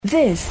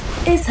This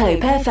is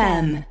Hope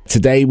FM.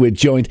 Today we're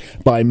joined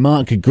by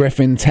Mark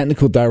Griffin,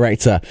 Technical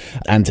Director,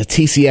 and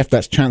TCF,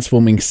 that's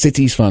Transforming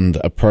Cities Fund,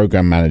 a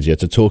Programme Manager,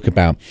 to talk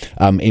about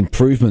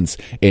improvements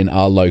in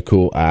our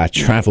local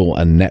travel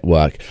and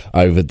network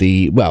over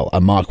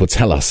Mark will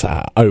tell us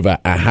over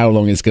how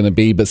long it's going to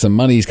be, but some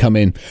money's come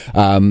in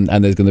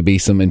and there's going to be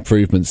some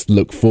improvements to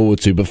look forward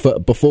to.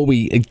 But before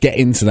we get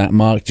into that,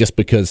 Mark, just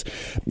because,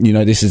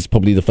 this is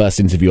probably the first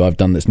interview I've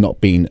done that's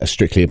not been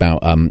strictly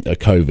about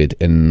COVID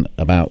in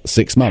about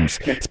 6 months.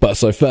 But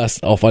so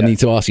first off, I need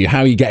to ask you, how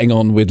are you getting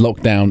on with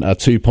lockdown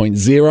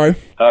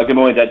 2.0? Good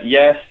morning, Dad.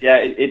 Yes,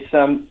 it's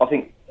I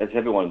think, as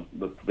everyone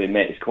would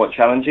admit, it's quite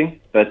challenging,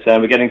 but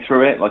we're getting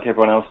through it like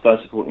everyone else does,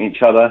 supporting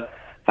each other,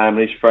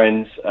 families,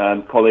 friends,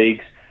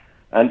 colleagues,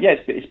 and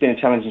it's been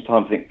a challenging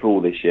time, I think, for all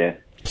this year.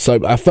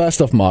 So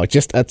first off, Mark,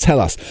 just tell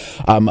us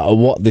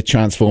what the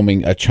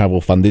Transforming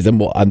Travel Fund is and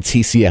what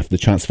TCF, the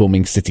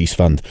Transforming Cities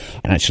Fund,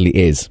 actually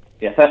is.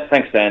 Yeah,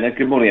 thanks, Dan.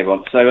 Good morning,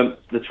 everyone. So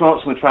the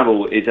Transforming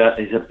Travel is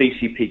a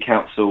BCP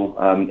Council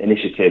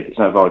initiative. It's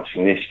an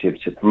overarching initiative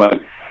to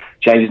promote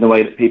changes in the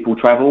way that people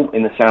travel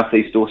in the South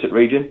East Dorset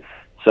region.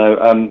 So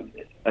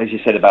as you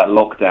said about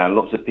lockdown,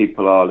 lots of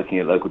people are looking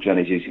at local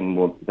journeys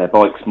using their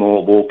bikes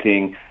more,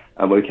 walking,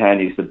 and we can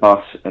use the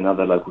bus and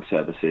other local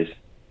services.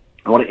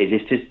 And what it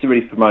is just to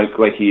really promote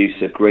greater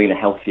use of greener,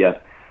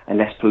 healthier and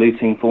less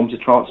polluting forms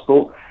of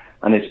transport.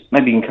 And it's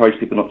maybe encourage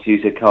people not to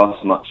use their cars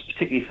so much,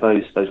 particularly for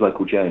those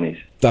local journeys.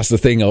 That's the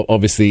thing,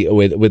 obviously,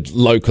 with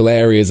local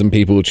areas and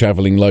people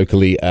travelling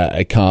locally,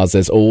 cars,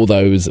 there's all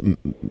those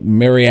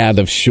myriad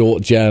of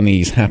short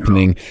journeys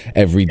happening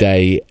every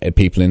day,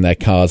 people in their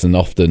cars, and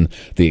often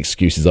the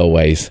excuse is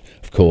always,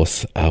 of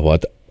course,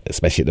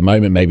 especially at the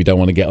moment, maybe don't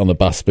want to get on the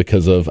bus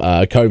because of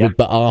COVID,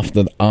 but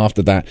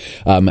after that,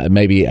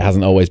 maybe it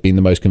hasn't always been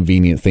the most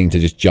convenient thing to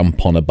just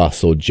jump on a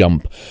bus or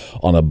jump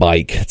on a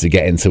bike to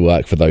get into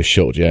work for those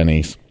short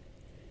journeys.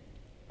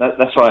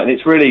 That's right, and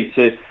it's really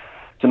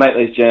to make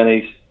those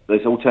journeys,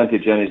 those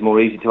alternative journeys,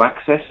 more easy to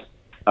access.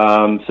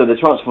 So the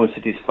Transforming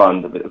Cities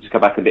Fund, I'll just go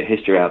back a bit of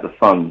history out of the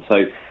fund.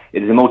 So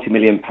it is a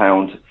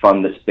multi-million-pound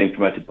fund that's been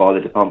promoted by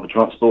the Department of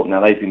Transport.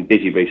 Now, they've been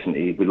busy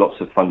recently with lots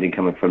of funding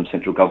coming from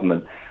central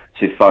government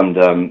to fund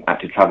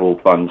active travel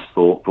funds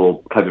for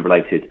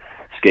COVID-related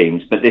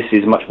schemes. But this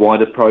is a much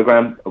wider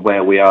programme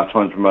where we are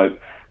trying to promote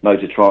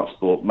modes of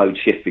transport, mode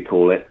shift we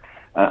call it.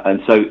 And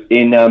so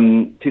in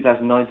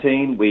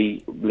 2019,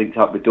 we linked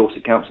up with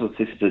Dorset Council.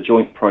 This is a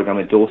joint programme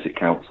with Dorset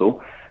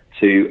Council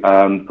to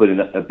put in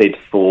a bid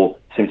for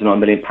 £79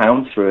 million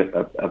for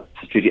a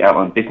strategic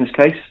outline business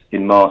case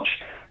in March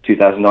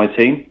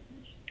 2019.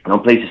 And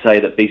I'm pleased to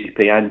say that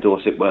BCP and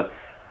Dorset were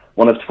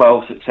one of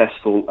 12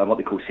 successful what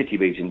they call city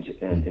regions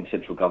in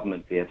central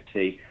government,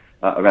 BFT,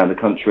 around the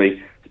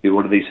country to be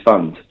one of these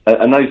funds.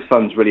 And those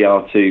funds really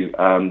are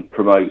to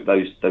promote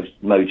those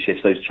mode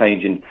shifts, those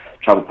change in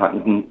travel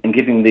patterns, and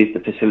giving the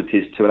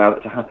facilities to allow it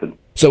to happen.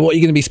 So what are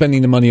you going to be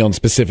spending the money on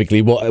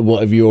specifically?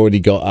 What have you already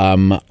got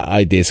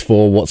ideas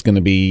for? What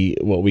are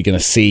we going to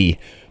see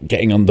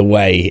getting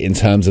underway in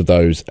terms of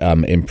those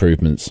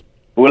improvements?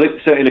 Well,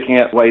 we're certainly looking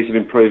at ways of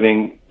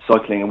improving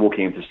cycling and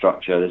walking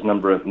infrastructure. There's a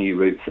number of new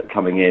routes that are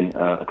coming in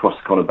across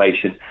the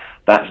conurbation.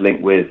 That's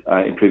linked with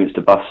improvements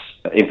to bus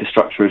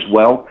infrastructure as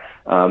well.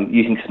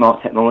 Using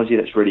smart technology,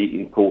 that's really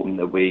important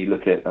that we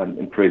look at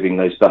improving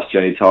those bus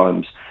journey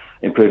times,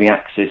 improving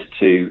access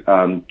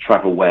to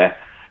travel where,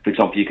 for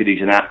example, you could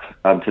use an app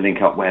to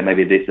link up where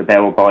maybe there's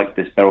Beryl bikes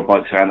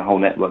around the whole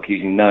network,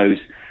 using those,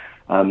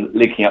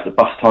 linking up the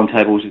bus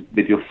timetables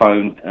with your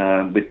phone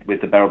with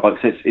the Beryl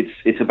bikes. So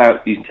it's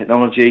about using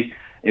technology,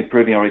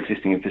 improving our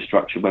existing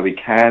infrastructure where we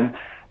can,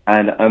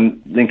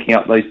 and linking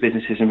up those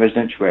businesses and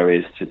residential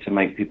areas to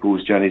make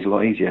people's journeys a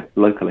lot easier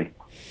locally.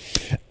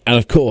 And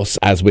of course,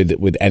 as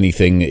with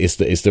anything, it's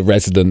the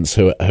residents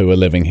who are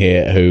living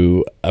here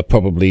who are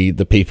probably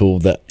the people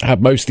that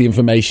have most of the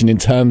information in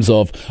terms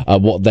of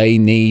what they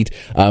need.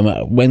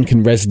 When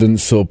can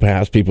residents or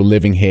perhaps people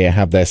living here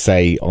have their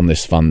say on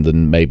this fund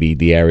and maybe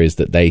the areas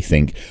that they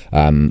think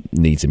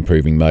needs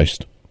improving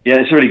most? Yeah,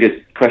 it's a really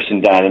good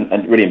question, Dan,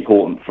 and really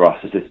important for us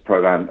as this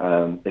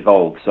programme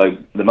evolves. So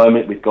at the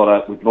moment we've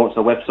launched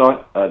our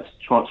website, it's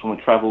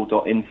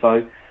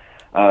transformingtravel.info,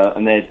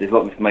 and there's a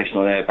lot of information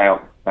on there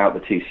about the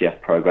TCF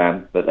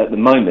programme. But at the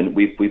moment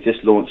we've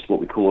just launched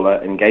what we call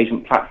an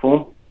engagement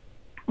platform,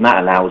 and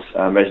that allows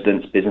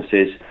residents,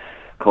 businesses,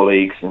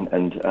 colleagues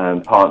and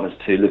partners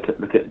to look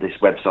at this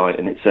website,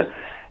 and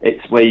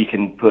it's where you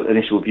can put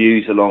initial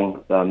views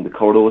along the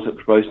corridors that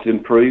we're proposed to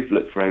improve,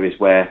 look for areas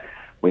where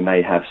we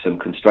may have some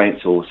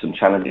constraints or some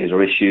challenges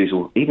or issues,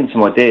 or even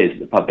some ideas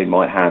that the public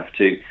might have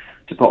to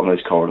put on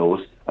those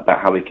corridors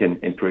about how we can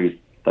improve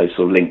those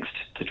sort of links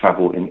to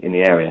travel in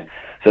the area.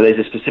 So there's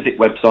a specific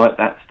website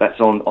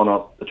that's on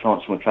the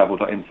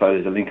transformingtravel.info.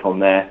 There's a link on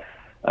there,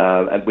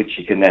 at which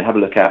you can then have a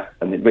look at,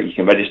 and then you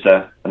can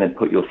register and then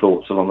put your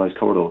thoughts along those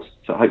corridors.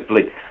 So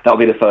hopefully that'll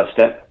be the first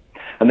step.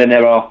 And then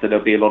thereafter,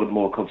 there'll be a lot of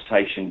more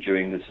consultation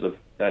during the sort of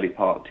early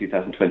part of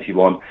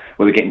 2021,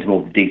 where we get into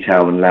more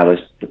detail and allow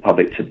the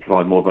public to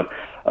provide more of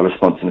a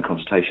response in a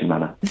consultation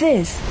manner.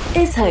 This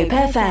is Hope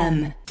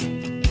FM.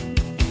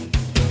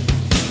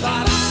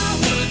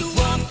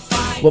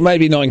 Well,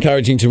 maybe not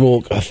encouraging to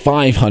walk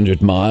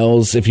 500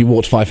 miles. If you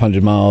walked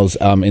 500 miles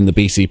in the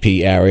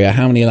BCP area,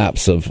 how many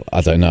laps of,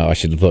 I don't know, I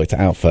should have worked it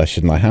out first,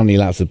 shouldn't I? How many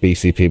laps of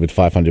BCP would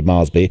 500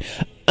 miles be?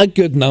 A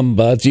good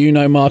number. Do you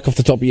know, Mark, off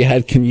the top of your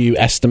head? Can you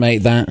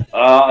estimate that?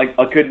 I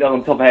couldn't know on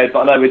the top of my head,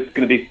 but I know we're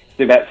going to be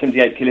about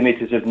 78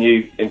 kilometres of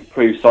new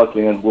improved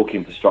cycling and walking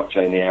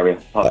infrastructure in the area,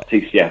 part of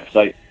TCF.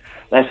 So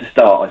that's a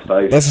start, I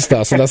suppose. That's a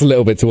start, so that's a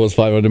little bit towards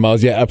 500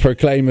 miles. Yeah, a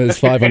Proclaimers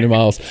 500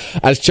 miles,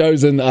 as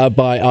chosen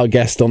by our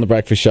guest on The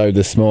Breakfast Show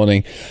this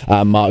morning,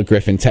 Mark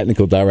Griffin,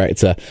 Technical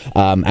Director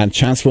and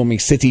Transforming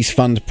Cities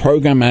Fund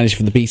Programme Manager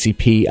for the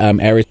BCP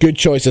area. Good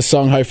choice of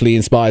song, hopefully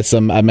inspired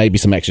some, maybe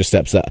some extra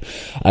steps that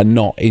are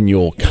not in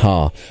your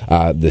car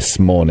this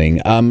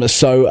morning.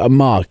 So,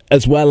 Mark,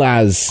 as well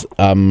as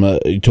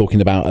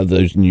talking about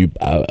those new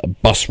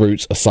bus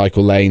routes,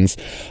 cycle lanes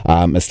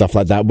and stuff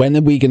like that, when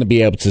are we going to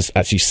be able to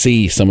actually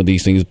see some of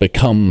these things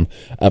become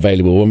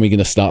available? When are we going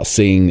to start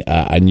seeing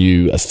a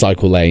new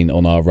cycle lane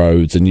on our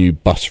roads, a new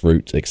bus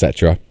route,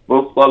 etc.?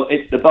 Well,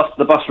 the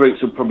bus routes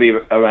will probably be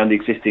around the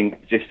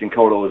existing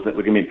corridors that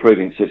we're going to be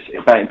improving. So it's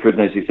about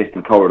improving those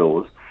existing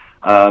corridors.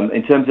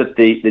 In terms of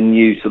the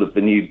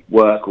new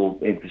work or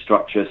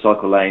infrastructure,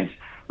 cycle lanes,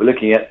 we're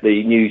looking at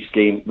the new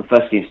scheme, the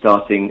first scheme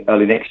starting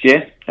early next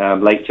year,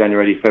 late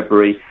January,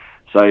 February.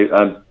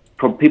 So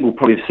people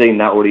probably have seen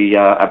that already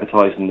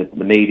advertised in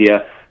the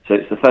media. So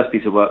it's the first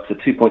piece of work.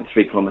 It's a 2.3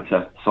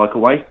 kilometre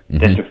cycleway,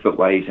 pedestrian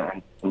footways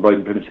and road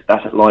improvements.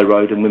 That's at Lye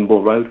Road and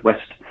Wimborne Road,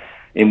 west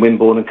in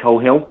Wimborne and Coal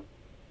Hill.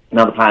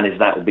 Now the plan is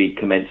that will be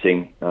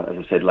commencing, as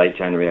I said, late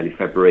January, early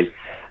February,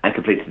 and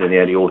completed in the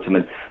early autumn.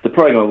 And the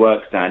programme of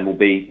work, Dan, will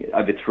be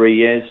over 3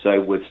 years.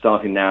 So we're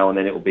starting now, and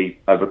then it will be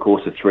over a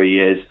course of 3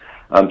 years.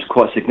 It's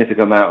quite a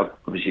significant amount of,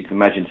 obviously you can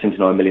imagine,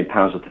 £79 million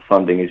worth of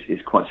funding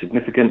is quite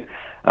significant,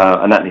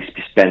 and that needs to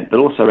be spent, but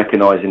also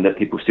recognising that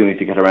people still need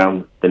to get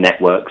around the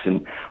networks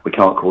and we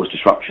can't cause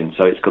disruption.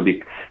 So it's got to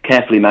be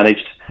carefully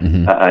managed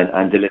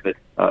and delivered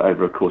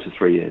over a course of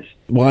 3 years.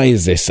 Why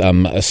is this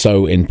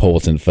so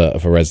important for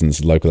residents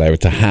of the local area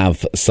to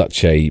have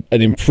such an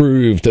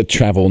improved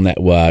travel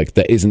network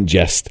that isn't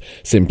just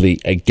simply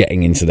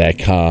getting into their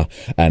car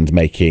and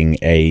making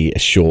a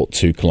short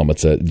 2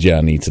 kilometre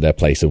journey to their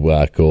place of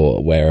work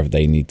or wherever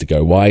they need to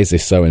go? Why is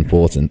this so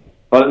important?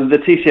 Well, the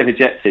TCF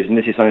objectives, and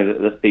this is something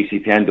that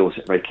BCP and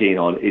Dorset are very keen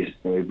on, is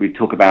we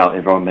talk about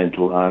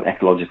environmental,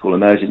 ecological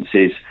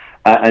emergencies,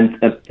 and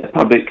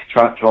public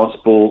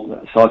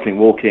transport, cycling,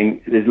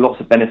 walking. There's lots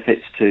of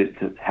benefits to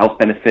health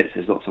benefits.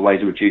 There's lots of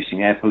ways of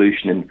reducing air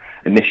pollution and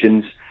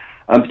emissions.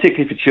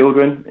 Particularly for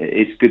children,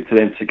 it's good for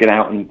them to get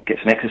out and get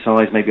some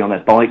exercise, maybe on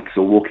their bikes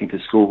or walking to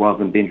school rather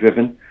than being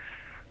driven.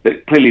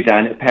 But clearly,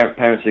 Dan,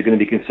 parents are going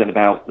to be concerned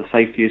about the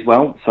safety as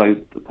well. So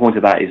the point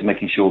of that is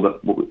making sure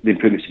that the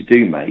improvements we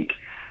do make,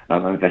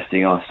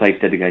 investing in our safe,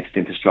 dedicated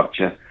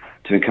infrastructure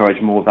to encourage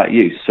more of that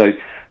use. So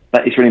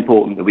that is really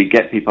important that we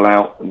get people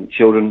out, and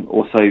children,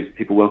 also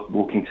people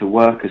walking to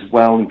work as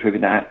well,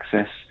 improving their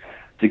access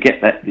to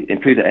get that,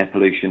 improve the air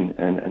pollution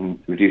and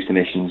reduce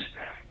emissions,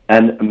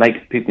 and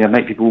make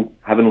people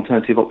have an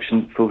alternative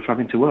option for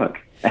travelling to work.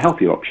 A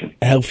healthier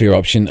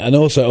option. And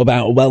also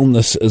about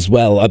wellness as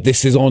well.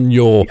 This is on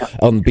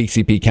on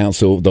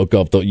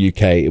bcpcouncil.gov.uk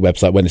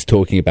website when it's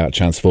talking about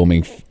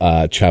transforming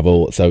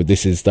travel. So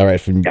this is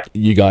direct from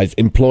you guys.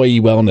 Employee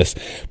wellness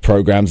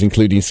programs,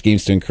 including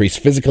schemes to increase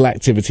physical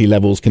activity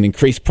levels, can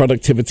increase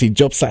productivity,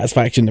 job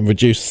satisfaction, and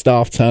reduce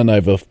staff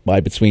turnover by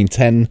between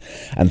 10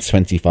 and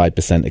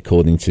 25%,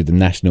 according to the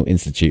National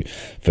Institute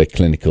for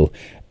Clinical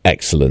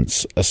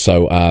Excellence.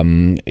 So,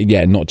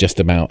 not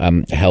just about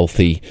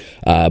healthy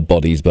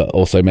bodies, but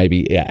also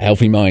maybe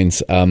healthy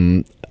minds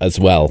as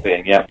well.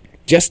 Yeah.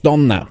 Just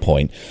on that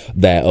point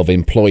there of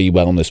employee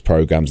wellness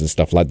programs and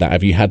stuff like that,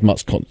 have you had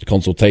much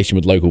consultation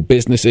with local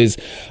businesses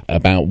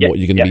about what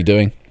you're going to be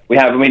doing? We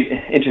have. I mean,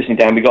 interesting,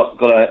 Dan. We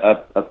got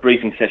a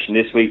briefing session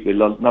this week with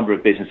a number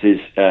of businesses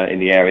in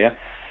the area.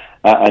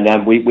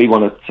 And we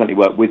want to certainly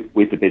work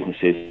with the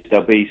businesses.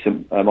 There'll be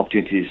some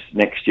opportunities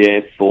next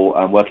year for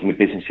working with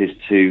businesses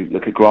to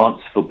look at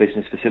grants for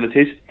business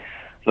facilities.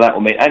 So that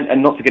will mean,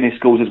 and not forgetting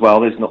schools as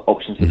well. There's not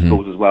options for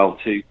schools as well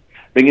to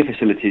bring in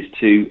facilities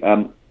to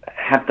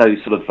have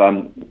those sort of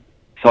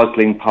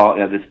cycling part,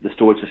 the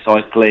storage for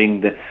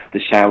cycling, the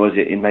showers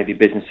in maybe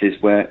businesses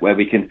where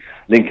we can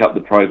link up the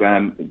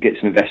program, get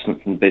some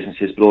investment from the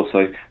businesses, but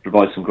also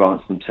provide some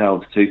grants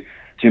themselves to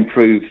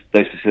improve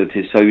those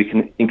facilities so we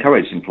can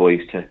encourage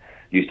employees to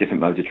use different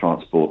modes of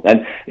transport.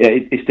 And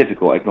it's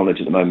difficult, I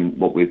acknowledge at the moment,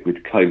 what with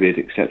COVID,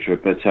 etc.,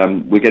 but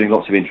we're getting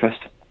lots of interest.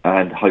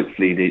 and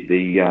hopefully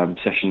the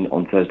session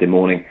on Thursday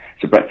morning,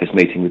 it's a breakfast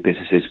meeting with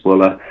businesses,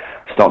 will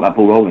start that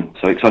ball rolling.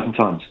 So exciting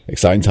times.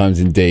 Exciting times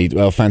indeed.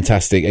 Well,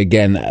 fantastic.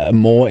 Again,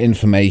 more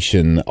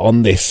information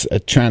on this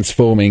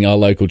transforming our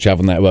local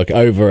travel network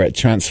over at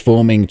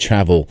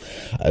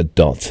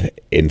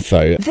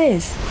transformingtravel.info.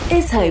 This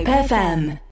is Hope FM.